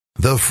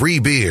The Free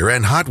Beer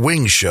and Hot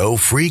Wings Show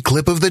free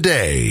clip of the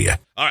day.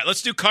 All right,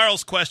 let's do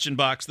Carl's question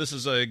box. This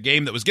is a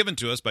game that was given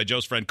to us by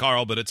Joe's friend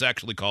Carl, but it's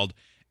actually called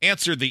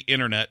Answer the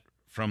Internet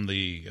from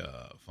the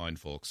fine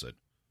folks at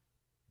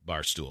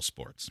Barstool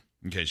Sports,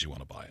 in case you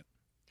want to buy it.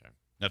 Okay.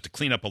 I have to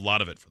clean up a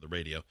lot of it for the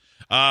radio.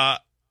 Hot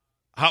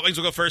Wings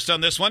will go first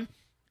on this one.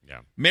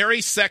 Yeah.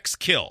 Marry, sex,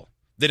 kill.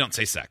 They don't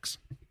say sex.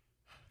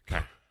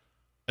 Okay.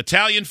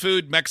 Italian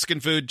food, Mexican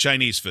food,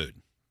 Chinese food.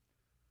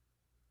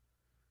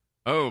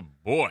 Oh,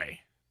 boy.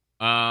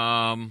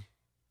 I'm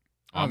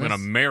going to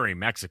marry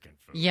Mexican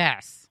food.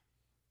 Yes.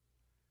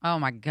 Oh,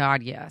 my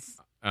God, yes.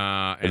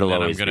 And It'll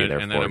then always I'm be gonna there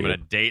and then for I'm you. gonna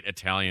date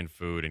Italian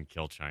food and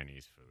kill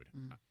Chinese food.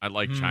 I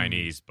like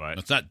Chinese, but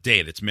It's not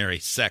date, it's marry,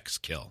 sex,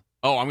 kill.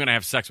 I'm gonna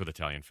have sex with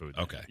Italian food.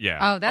 Okay. Yeah.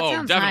 Oh, that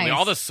sounds definitely. nice.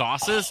 All the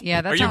sauces.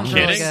 Yeah, that Are sounds you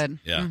really kidding? good.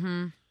 Yeah.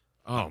 Mm-hmm.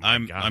 Oh my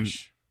I'm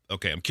gosh.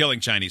 okay. I'm killing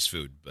Chinese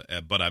food,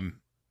 but I'm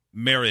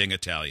marrying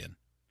Italian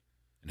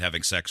and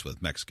having sex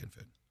with Mexican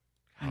food.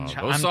 Those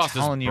I'm sauces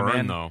telling you, burn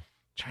man. though.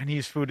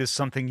 Chinese food is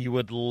something you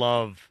would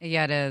love.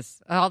 Yeah, it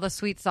is. All the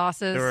sweet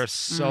sauces. There are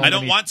so I don't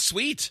many, want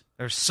sweet.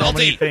 There's so Salty.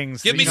 many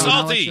things. Give that me you You don't- don't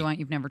know what salty. you want.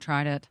 You've never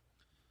tried it.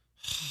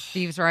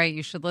 Steve's right.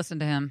 You should listen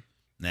to him.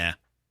 Nah.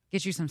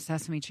 Get you some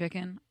sesame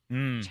chicken.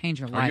 Mm. Change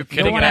your Are life. you don't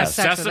kidding? want It to have has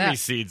sex with sesame that.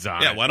 seeds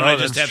on Yeah. it. Why don't Oh, I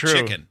just have that's true.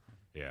 chicken?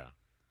 Yeah.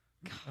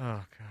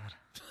 Oh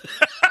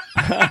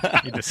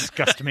God, you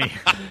disgust me.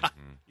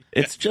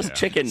 It's just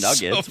chicken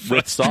nuggets So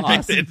with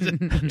sauce.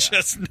 frustrated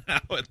just now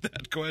at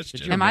that question.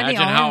 Could you Am I the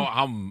imagine only-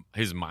 how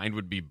his mind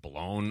would be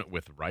blown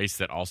with rice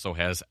that also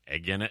has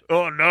egg in it?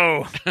 Oh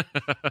no.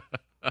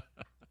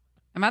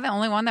 Am I the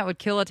only one that would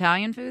kill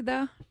Italian food,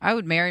 though? I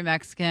would marry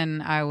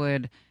Mexican. I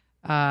would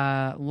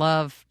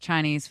love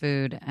Chinese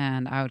food,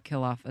 and I would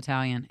kill off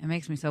Italian. It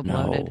makes me so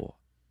bloated. No.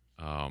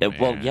 Oh,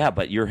 Well, man. yeah,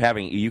 but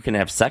you can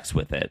have sex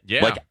with it.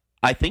 Yeah. Like,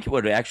 I think it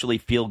would actually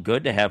feel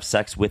good to have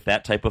sex with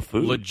that type of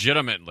food.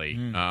 Legitimately,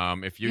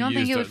 if you You don't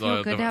use think it would the,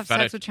 feel good to have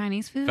sex with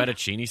Chinese food?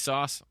 fettuccine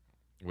sauce,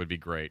 would be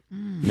great.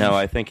 No,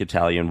 I think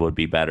Italian would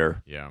be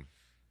better. Yeah.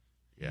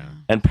 Yeah.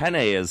 And penne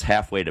is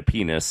halfway to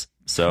penis,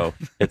 so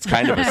it's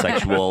kind of a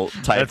sexual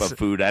type That's- of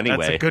food That's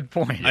anyway. a good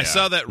point. I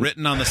saw that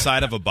written on the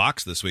side of a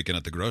box this weekend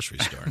at the grocery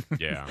store.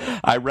 Yeah.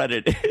 I read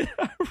it.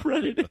 I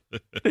read it in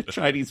a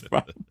Chinese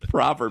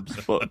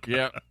proverbs book.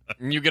 Yeah.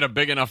 And you get a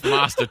big enough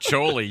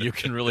mastacholi, you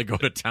can really go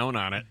to town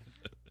on it.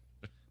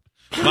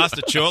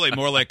 Mastacholi,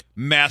 more like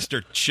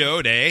Master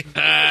Chode, eh?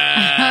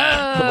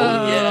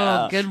 Oh,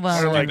 yeah. good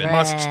one. Or like Brad.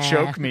 must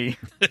choke me.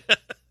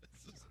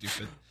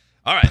 Stupid.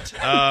 All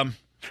right.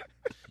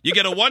 You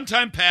get a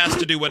one-time pass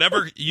to do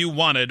whatever you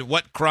wanted.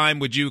 What crime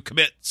would you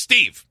commit?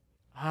 Steve.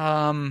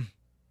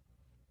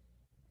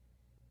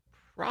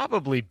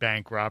 Probably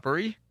bank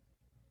robbery.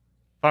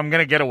 If I'm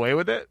gonna get away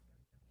with it,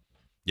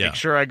 Yeah. make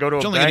sure I go to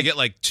You're a only going to bank. get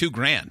like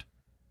 $2,000.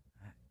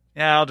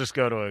 Yeah, I'll just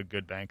go to a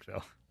good bank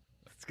though.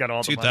 It's got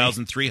all the money.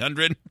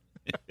 2,300.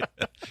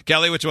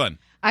 Kelly, which one?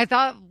 I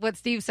thought what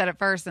Steve said at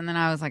first, and then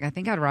I was like, I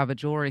think I'd rob a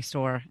jewelry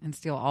store and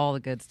steal all the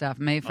good stuff.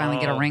 Maybe finally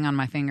get a Oh. ring on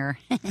my finger.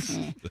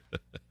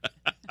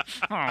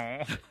 Oh,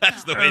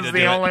 That's the way that's to the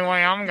do it. only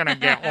way I'm gonna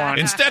get one.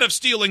 Instead of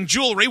stealing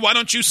jewelry, why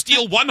don't you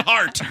steal one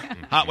heart?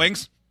 Hot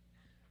Wings.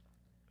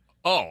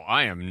 Oh,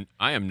 I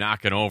am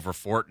knocking over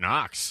Fort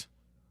Knox.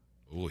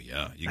 Oh,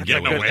 yeah. You can That's get a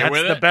away good- with it. that's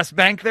with the it? best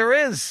bank there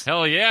is.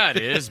 Hell yeah, it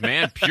is,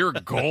 man. Pure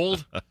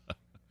gold.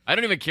 I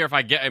don't even care if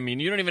I mean,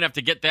 you don't even have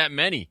to get that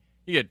many.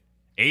 You get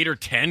 8 or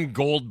 10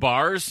 gold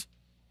bars.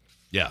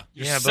 Yeah.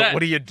 You're Yeah, set. but what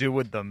do you do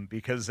with them?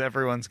 Because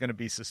everyone's going to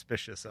be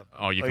suspicious of them.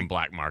 Oh, you Like, can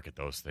black market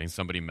those things.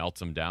 Somebody melts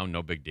them down.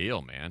 No big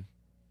deal, man.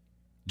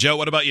 Joe,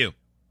 what about you?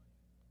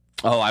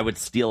 Oh, I would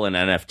steal an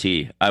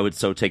NFT. I would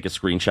so take a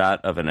screenshot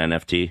of an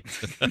NFT.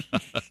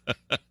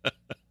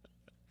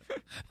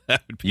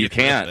 That would be You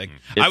another can't. thing.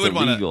 It's I would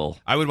illegal. want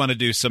to. I would want to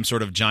do some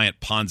sort of giant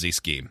Ponzi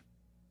scheme.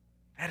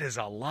 That is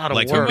a lot of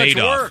Like work.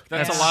 Madoff. Work.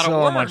 That's Yeah. a lot of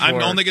So work. much I'm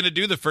work. only going to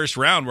do the first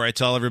round where I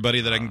tell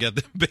everybody that I can get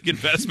the big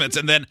investments,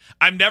 and then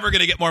I'm never going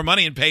to get more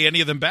money and pay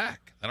any of them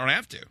back. I don't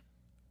have to.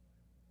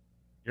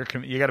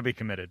 You got to be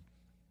committed.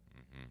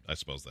 I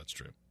suppose that's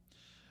true.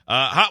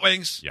 Hot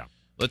Wings. Yeah.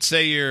 Let's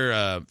say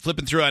you're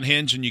flipping through on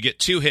Hinge and you get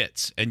 2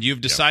 hits, and you've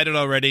decided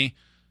already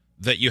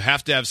that you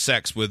have to have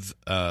sex with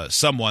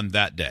someone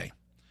that day.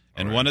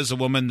 And one is a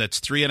woman that's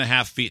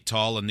 3.5 feet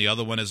tall, and the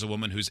other one is a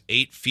woman who's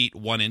 8 feet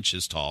 1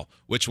 inches tall.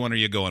 Which one are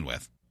you going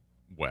with?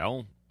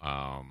 Well,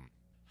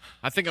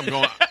 I think I'm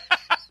going.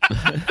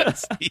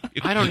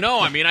 I don't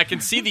know. I mean, I can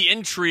see the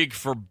intrigue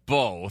for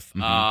both.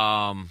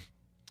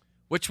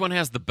 Which one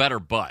has the better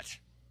butt?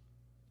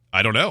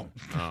 I don't know.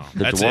 Oh.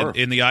 That's dwarf.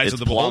 in the eyes It's of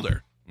the plump.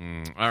 beholder.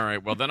 All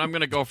right. Well, then I'm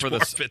going to go for the.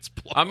 Dwarf, it's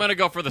plump. I'm going to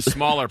go for the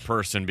smaller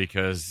person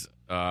because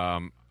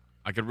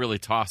I could really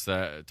toss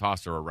her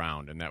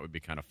around, and that would be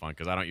kind of fun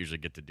because I don't usually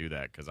get to do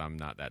that because I'm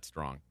not that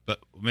strong. But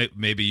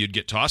maybe you'd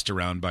get tossed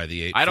around by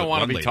the 8. I don't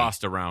want to be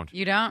tossed around.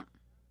 You don't?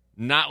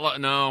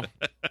 No.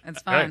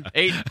 It's fine.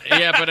 8,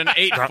 yeah, but an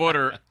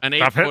 8-footer,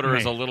 Stop hitting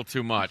is me. a little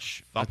too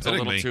much. Stop That's a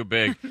hitting little me. too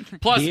big.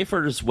 Plus, The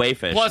 8-footer's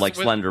wayfish, plus like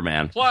with- Slender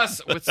Man.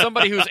 Plus, with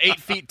somebody who's 8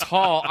 feet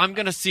tall, I'm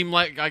gonna seem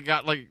like I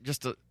got like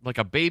just like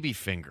a baby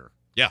finger.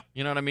 Yeah.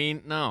 You know what I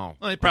mean? No,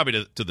 Well,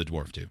 probably to the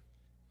dwarf, too.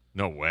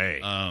 no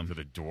way. Um, To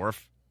the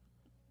dwarf,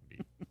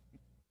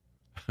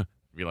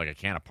 be like a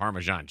can of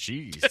Parmesan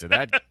cheese to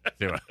that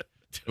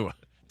to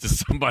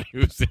somebody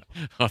who's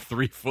a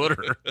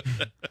 3-footer.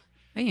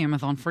 Hey,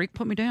 Amazon freak,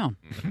 put me down.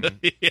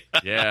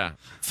 Yeah,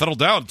 Settle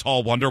down,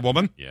 tall Wonder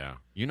Woman. yeah.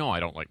 You know I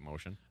don't like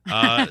motion.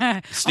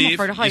 Steve,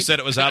 afraid of you heights. said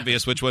it was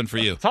obvious. Which one for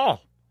you?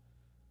 Tall.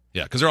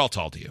 Yeah, because they're all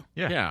tall to you.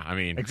 Yeah. I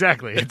mean,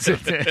 Exactly.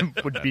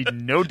 It would be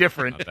no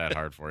different. not that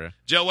hard for you.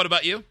 Joe, what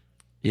about you?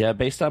 Yeah,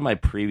 based on my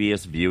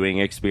previous viewing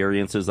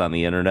experiences on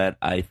the internet,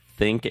 I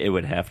think it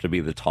would have to be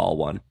the tall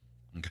one.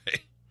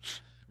 Okay.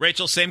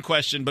 Rachel, same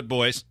question, but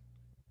boys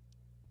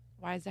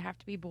Why does it have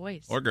to be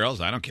boys? or girls,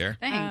 I don't care.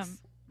 Thanks.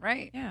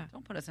 Right? yeah.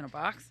 Don't put us in a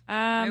box.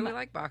 Maybe we Um,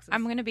 like boxes.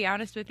 I'm going to be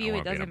honest with I you.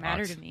 wanna It be in a doesn't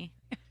matter box. to me.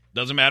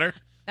 Doesn't matter?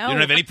 No, You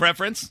don't have any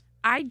preference?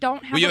 I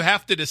don't have. Well, you a-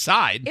 have to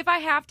decide. If I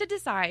have to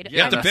decide,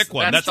 You have to that's- pick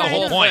one. that's That's the the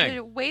whole whole point. thing.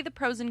 to weigh the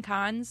pros and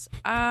cons.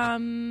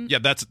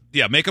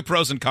 Make a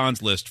pros and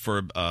cons list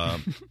for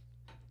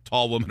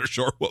tall woman or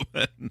short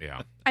woman.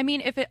 Yeah. I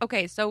mean,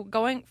 so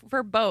going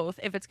for both,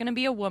 if it's going to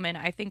be a woman,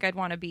 I think I'd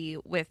want to be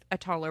with a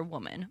taller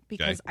woman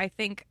because I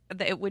think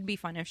that it would be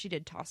fun if she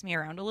did toss me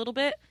around a little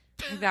bit.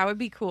 That would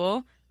be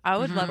cool. I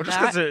would love Well,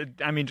 that.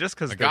 just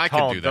because A they're guy could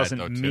tall do that, doesn't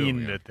though, too, mean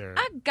yeah. that they're.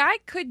 A guy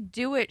could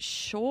do it,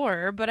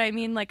 sure, but I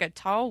mean, like a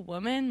tall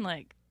woman,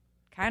 like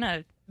kind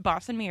of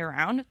bossing me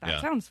around. That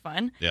Yeah. sounds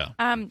fun. Yeah.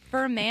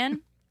 For a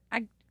man,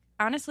 I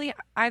honestly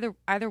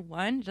either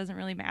one doesn't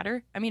really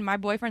matter. I mean, my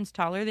boyfriend's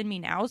taller than me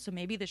now, so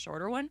maybe the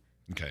shorter one.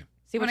 Okay.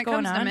 See when what's it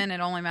going comes on. to men, it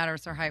only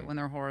matters their height when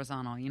they're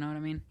horizontal. You know what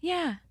I mean?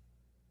 Yeah,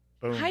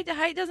 Boom. height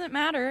doesn't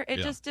matter. It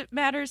Yeah. just it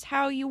matters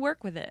how you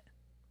work with it.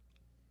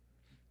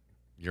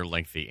 Your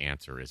lengthy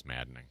answer is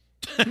maddening.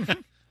 Hot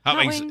Hot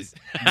Wings, Wings,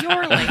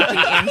 your lengthy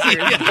answers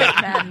get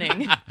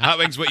maddening. Hot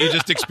Wings, what you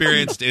just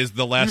experienced is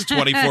the last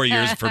 24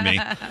 years for me.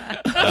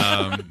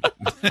 Hot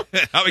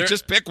Wings,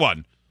 just pick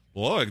one.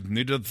 Well, I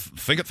need to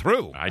think it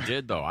through. I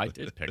did, though. I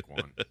did pick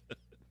one.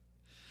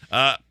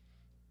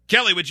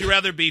 Kelly, would you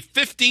rather be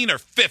 15 or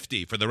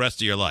 50 for the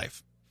rest of your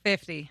life?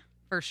 50,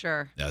 for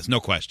sure. That's no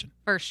question.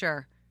 For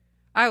sure.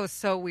 I was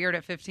so weird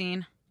at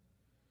 15.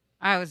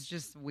 I was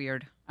just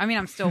weird. I mean,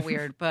 I'm still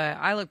weird, but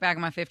I look back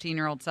at my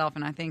 15-year-old self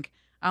and I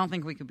don't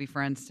think we could be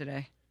friends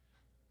today.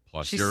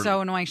 Plus, She's your,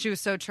 so annoying. She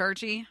was so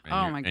churchy. and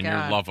Oh, your- my God. And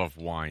your love of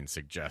wine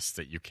suggests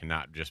that you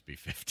cannot just be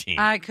 15.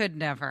 I could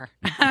never.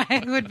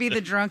 I would be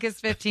the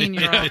drunkest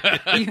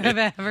 15-year-old you have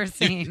ever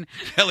seen.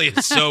 Kelly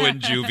is so in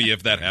juvie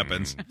if that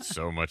happens.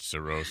 So much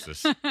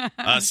cirrhosis.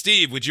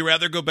 Steve, would you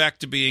rather go back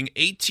to being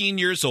 18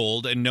 years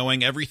old and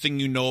knowing everything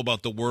you know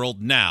about the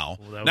world now?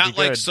 Well, that would Not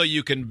be like good. so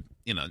you can,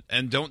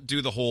 and don't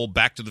do the whole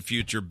Back to the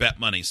Future bet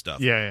money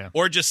stuff. Yeah.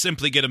 Or just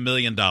simply get $1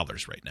 million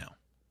right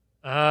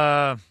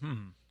now.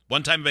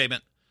 One-time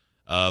payment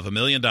of $1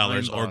 million,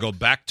 or go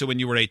back to when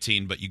you were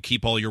 18, but you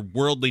keep all your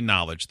worldly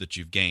knowledge that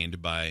you've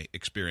gained by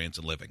experience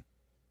and living.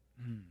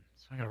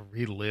 So I got to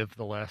relive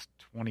the last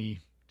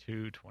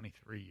 22,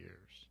 23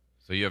 years.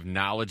 So you have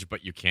knowledge,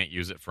 but you can't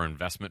use it for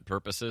investment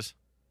purposes?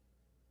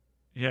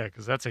 Yeah,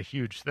 because that's a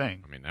huge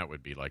thing. I mean, that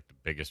would be like the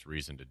biggest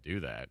reason to do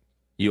that.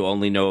 You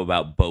only know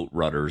about boat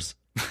rudders.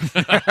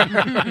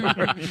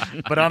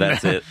 But I'm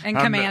That's it. And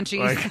I'm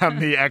Comanches. I'm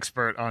the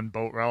expert on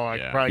boat row. I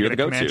Yeah. could probably You're get a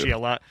the go-to. Comanche a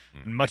lot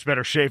in much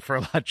better shape for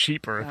a lot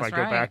cheaper if I That's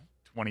go right. back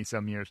 20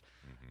 some years.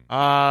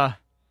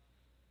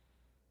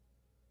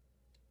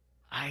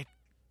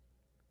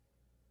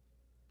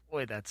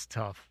 Boy, that's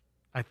tough.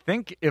 I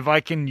think if I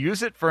can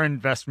use it for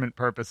investment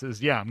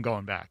purposes, yeah, I'm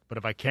going back. But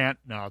if I can't,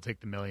 no, I'll take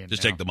the million.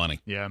 Just now. take the money.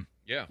 Yeah.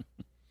 Yeah.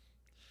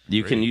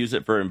 You can use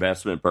it for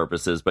investment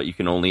purposes, but you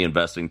can only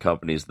invest in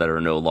companies that are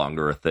no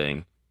longer a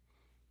thing.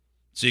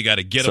 So you got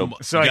to get So- them.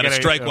 so you I got to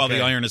gotta- strike while the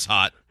okay. iron is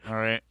hot, All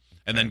right.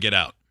 and then get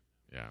out.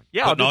 Yeah.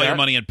 Yeah, I'll Putting do all that. your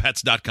money in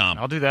pets.com.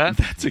 I'll do that.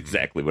 That's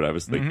exactly what I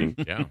was thinking.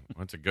 Yeah.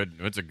 It's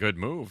a good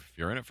move if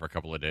you're in it for a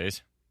couple of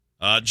days.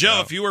 Joe,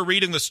 Yeah. if you were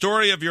reading the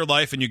story of your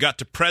life and you got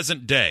to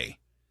present day,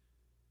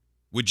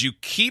 would you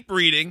keep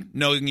reading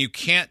knowing you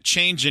can't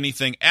change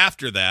anything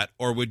after that,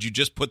 or would you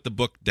just put the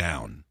book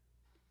down?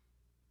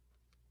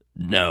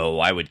 No,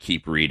 I would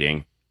keep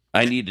reading.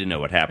 I need to know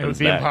what It would happens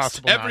be next.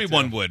 impossible. not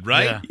Everyone to. would,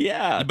 right?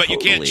 Yeah. Yeah, But you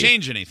can't totally.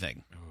 change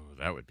anything. Oh,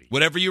 that would be.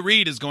 Whatever you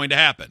read is going to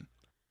happen.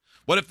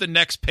 What if the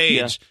next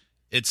page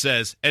it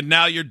says, "And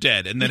now you're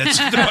dead," and then it's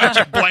just a bunch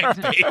of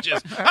blank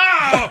pages?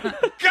 Oh,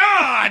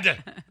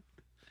 God!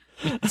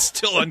 It's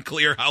still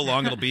unclear how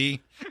long it'll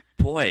be.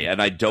 Boy, and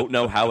I don't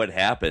know how it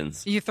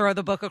happens. You throw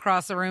the book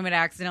across the room, it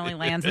accidentally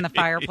lands in the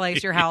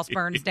fireplace, your house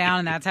burns down,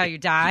 and that's how you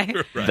die.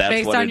 That's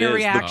Based what on it your is.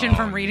 reaction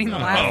from reading the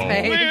last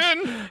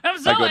page. I'm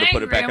so I go to angry.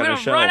 put it back I'm on going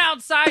the to run shelf.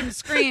 outside and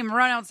scream,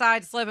 run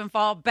outside, slip and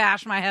fall,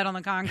 bash my head on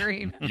the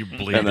concrete. You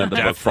bleed And then to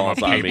the death book from a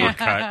falls on me. paper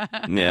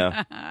cut.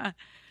 Yeah.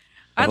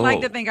 I'd like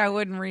Oh. to think I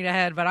wouldn't read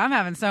ahead, but I'm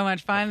having so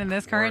much fun in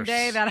this current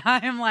day that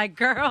I am like,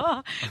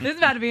 girl, this is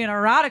about to be an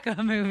erotica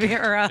movie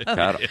or a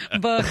God.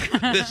 book.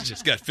 This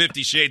just got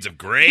 50 Shades of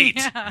Great.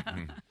 Yeah.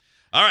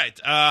 All right,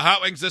 Hot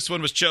Wings, this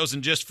one was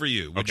chosen just for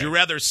you. Would Okay. you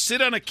rather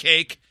sit on a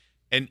cake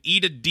and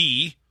eat a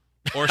D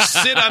or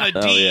sit on a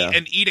D yeah.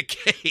 and eat a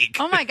cake?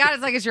 Oh my God,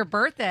 it's like it's your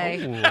birthday.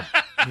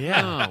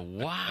 Yeah. Oh,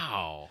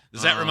 wow.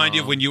 Does that remind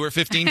you of when you were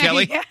 15,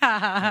 Kelly?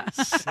 Yeah.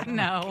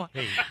 No.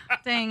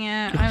 Dang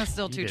it. I was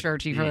still too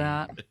churchy for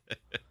that.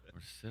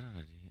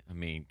 I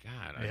mean,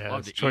 God, I'd Yeah,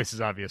 love this to choice eat.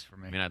 is obvious for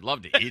me. I mean, I'd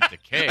love to eat the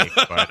cake,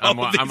 but I'm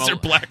These are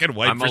black and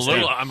white I'm for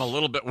Steve. I'm a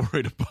little bit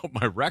worried about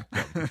my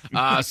rectum.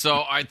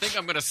 So I think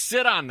I'm going to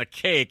sit on the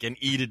cake and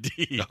eat a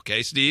D.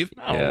 Okay, Steve?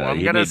 Oh, Yeah, I'm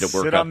you going need to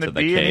work sit up on the to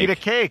the D and eat a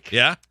cake. cake.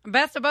 Yeah?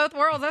 Best of both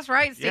worlds. That's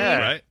right, Steve. Yeah.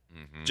 Right?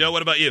 Joe,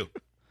 what about you?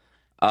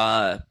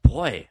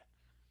 Boy.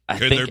 I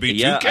Could think, there be two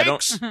yeah,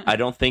 cakes?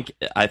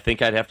 I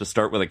think I'd have to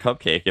start with a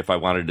cupcake if I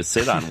wanted to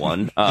sit on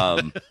one.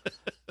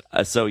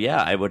 So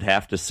yeah, I would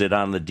have to sit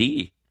on the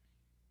D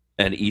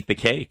and eat the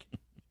cake.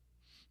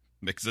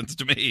 Makes sense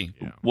to me.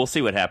 Yeah, We'll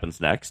see what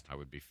happens next. I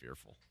would be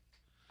fearful.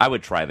 I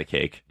would try the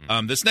cake.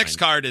 This next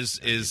card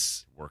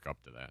is Work up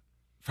to that.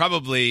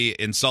 probably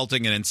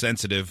insulting and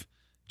insensitive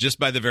just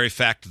by the very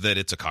fact that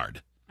it's a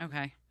card.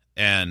 Okay.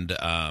 And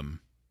I'm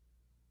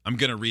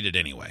going to read it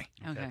anyway.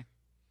 Okay.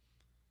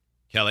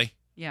 Kelly,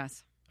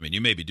 Yes. I mean,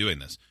 you may be doing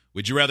this.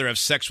 Would you rather have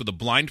sex with a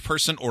blind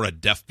person or a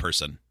deaf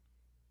person?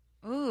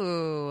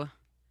 Ooh.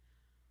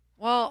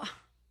 Well,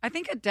 I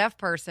think a deaf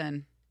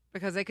person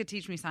because they could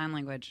teach me sign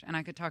language and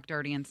I could talk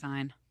dirty in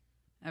sign.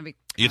 That'd be.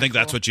 You think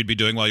that's cool. what you'd be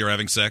doing while you're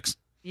having sex?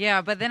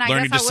 Yeah, but then I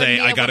Learning guess to I say,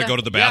 wouldn't be I got to able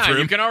go to the Yeah, bathroom?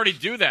 you can already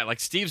do that, like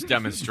Steve's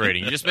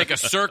demonstrating. You just make a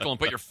circle and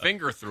put your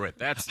finger through it.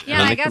 That's Yeah,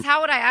 and I they guess can- how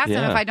would I ask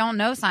them yeah. if I don't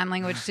know sign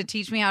language to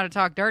teach me how to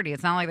talk dirty?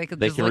 It's not like they could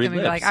They just can look read at me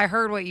and be lips. like, I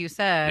heard what you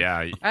said.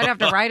 Yeah. I'd have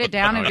to write it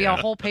down and Oh, be yeah.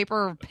 a whole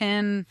paper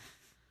pen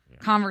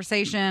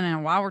conversation.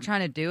 And while we're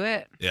trying to do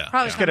it, Yeah.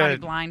 probably Just somebody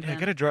blind.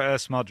 get a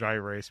small dry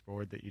erase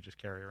board that you just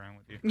carry around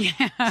with you.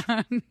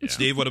 Yeah.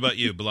 Steve, what about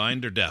you?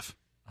 Blind or deaf?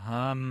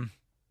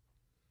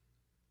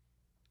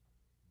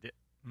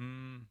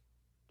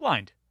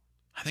 Blind.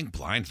 I think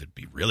blind would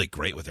be really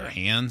great with their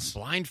hands.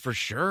 Blind for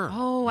sure.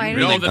 Oh, I You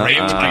didn't know even the think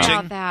touching?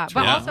 about that.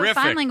 But Yeah. also Terrific.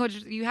 sign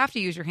language, you have to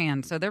use your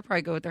hands, so they're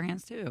probably good with their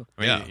hands too.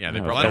 I mean, Yeah. yeah, they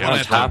No, probably but on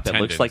have top, strong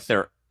it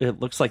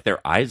looks like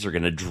their eyes are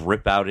going to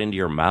drip out into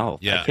your mouth.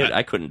 Yeah.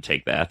 I couldn't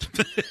take that.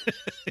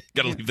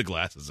 Got to leave the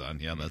glasses on.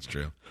 Yeah, that's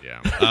true.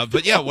 Yeah.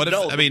 But yeah, what if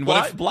No, I mean,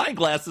 blind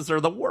glasses are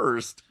the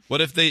worst.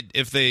 what if the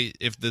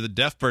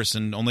deaf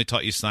person only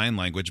taught you sign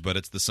language, but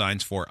it's the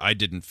signs for I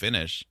didn't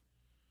finish?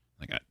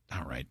 Like,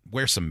 all right,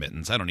 wear some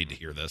mittens. I don't need to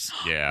hear this.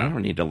 I Yeah.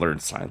 don't need to learn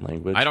sign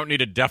language. I don't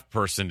need a deaf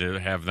person to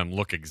have them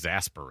look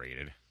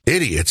exasperated.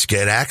 Idiots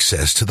get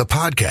access to the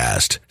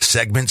podcast,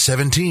 segment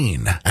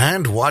 17,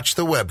 and watch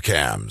the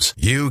webcams.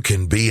 You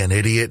can be an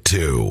idiot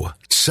too.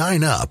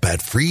 Sign up at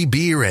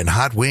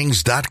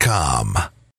freebeerandhotwings.com.